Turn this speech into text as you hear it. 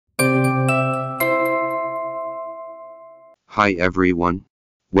Hi everyone.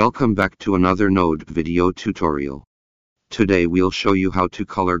 Welcome back to another node video tutorial. Today we'll show you how to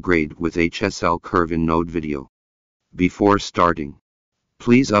color grade with HSL curve in node video. Before starting,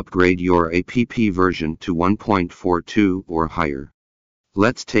 please upgrade your app version to 1.42 or higher.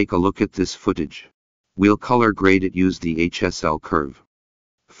 Let's take a look at this footage. We'll color grade it use the HSL curve.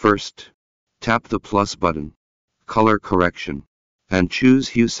 First, tap the plus button, color correction, and choose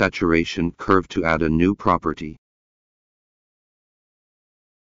hue saturation curve to add a new property.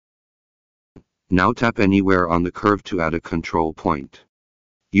 Now tap anywhere on the curve to add a control point.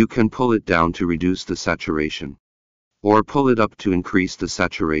 You can pull it down to reduce the saturation, or pull it up to increase the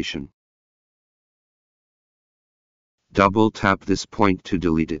saturation. Double tap this point to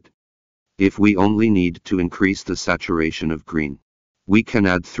delete it. If we only need to increase the saturation of green, we can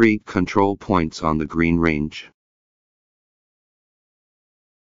add 3 control points on the green range.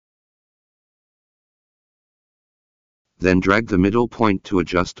 Then drag the middle point to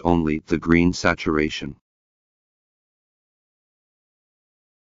adjust only the green saturation.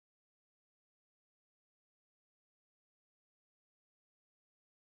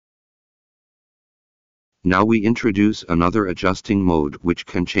 Now we introduce another adjusting mode which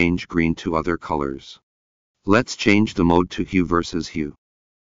can change green to other colors. Let's change the mode to hue versus hue.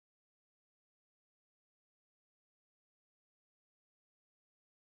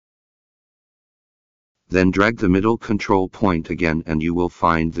 Then drag the middle control point again and you will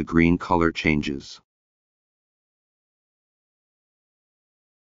find the green color changes.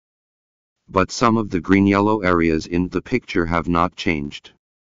 But some of the green-yellow areas in the picture have not changed.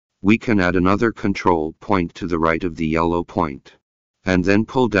 We can add another control point to the right of the yellow point, and then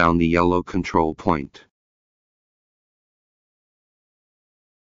pull down the yellow control point.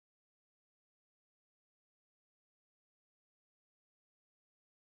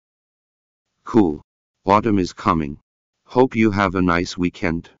 Cool. Autumn is coming. Hope you have a nice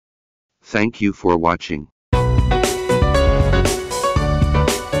weekend. Thank you for watching.